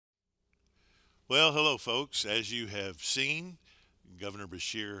Well, hello, folks. As you have seen, Governor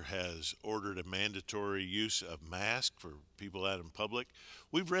Beshear has ordered a mandatory use of masks for people out in public.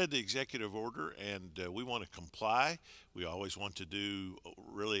 We've read the executive order and we want to comply. We always want to do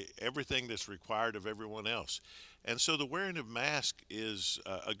really everything that's required of everyone else. And so the wearing of masks is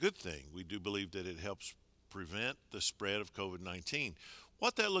a good thing. We do believe that it helps prevent the spread of COVID 19.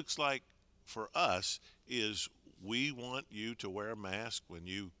 What that looks like for us is we want you to wear a mask when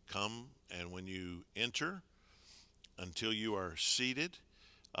you come and when you enter until you are seated.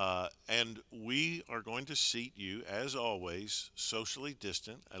 And we are going to seat you, as always, socially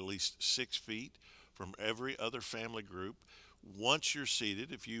distant, at least 6 feet from every other family group. Once you're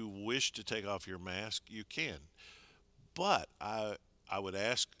seated, if you wish to take off your mask, you can. But I would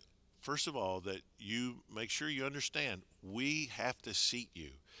ask, first of all, that you make sure you understand we have to seat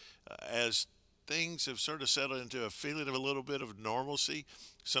you. As things have sort of settled into a feeling of a little bit of normalcy,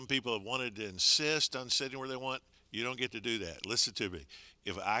 some people have wanted to insist on sitting where they want. You don't get to do that. Listen to me.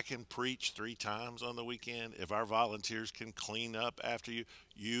 If I can preach 3 times on the weekend, if our volunteers can clean up after you,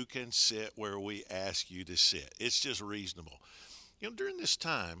 you can sit where we ask you to sit. It's just reasonable. During this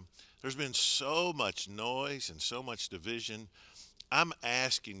time, there's been so much noise and so much division. I'm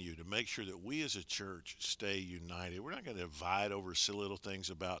asking you to make sure that we as a church stay united. We're not going to divide over silly little things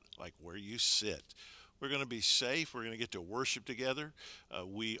about like where you sit. We're going to be safe. We're going to get to worship together.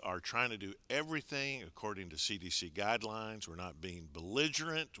 We are trying to do everything according to CDC guidelines. We're not being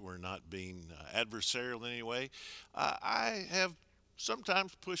belligerent. We're not being adversarial in any way. I have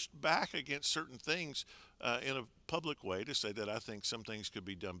sometimes pushed back against certain things in a public way to say that I think some things could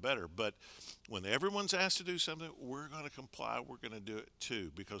be done better. But when everyone's asked to do something, we're going to comply. We're going to do it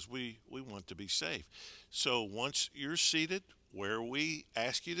too because we want to be safe. So once you're seated where we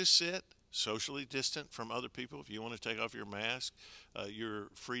ask you to sit, socially distant from other people, if you want to take off your mask, you're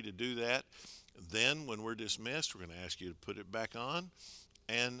free to do that. Then when we're dismissed, we're going to ask you to put it back on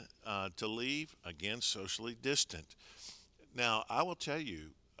and to leave, again, socially distant. Now, I will tell you,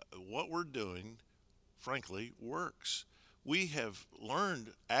 what we're doing, frankly, works. We have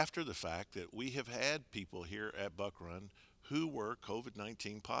learned after the fact that we have had people here at Buck Run who were COVID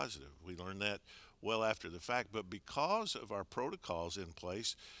 19 positive. We learned that well after the fact, but because of our protocols in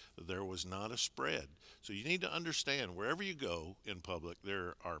place, there was not a spread. So you need to understand wherever you go in public,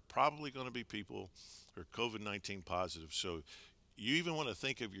 there are probably going to be people who are COVID 19 positive. So you even want to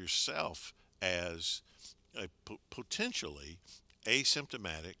think of yourself as potentially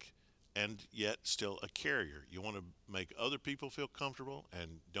asymptomatic and yet still a carrier. You want to make other people feel comfortable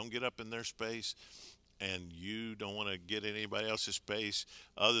and don't get up in their space, and you don't want to get in anybody else's space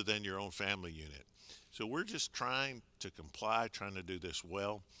other than your own family unit. So we're just trying to comply, trying to do this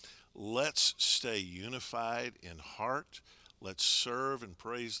well. Let's stay unified in heart. Let's serve and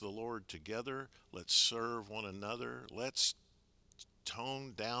praise the Lord together. Let's serve one another. Let's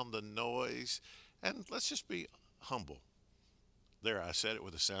tone down the noise, and let's just be humble. There, I said it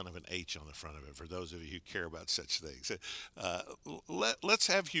with the sound of an H on the front of it for those of you who care about such things. Uh, let's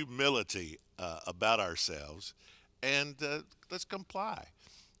have humility about ourselves and let's comply.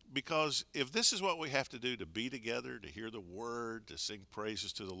 Because if this is what we have to do to be together, to hear the word, to sing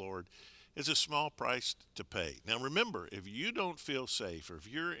praises to the Lord, it's a small price to pay. Now remember, if you don't feel safe or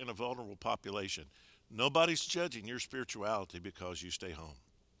if you're in a vulnerable population, nobody's judging your spirituality because you stay home.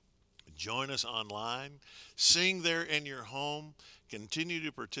 Join us online, sing there in your home, continue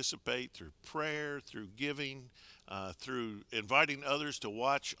to participate through prayer, through giving, through inviting others to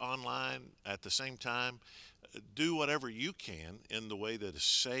watch online at the same time. Do whatever you can in the way that is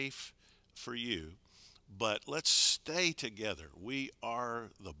safe for you, but let's stay together. We are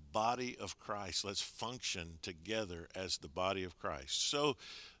the body of Christ. Let's function together as the body of Christ. So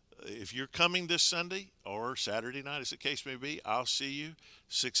if you're coming this Sunday or Saturday night, as the case may be, I'll see you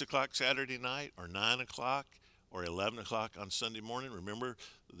 6 o'clock Saturday night or 9 o'clock or 11 o'clock on Sunday morning. Remember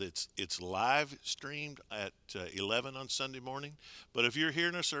that it's live streamed at 11 on Sunday morning. But if you're here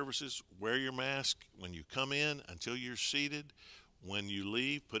in our services, wear your mask when you come in until you're seated. When you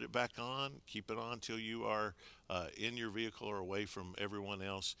leave, put it back on. Keep it on until you are in your vehicle or away from everyone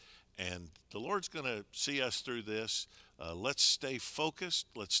else. And the Lord's going to see us through this. Let's stay focused,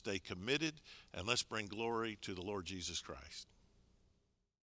 let's stay committed, and let's bring glory to the Lord Jesus Christ.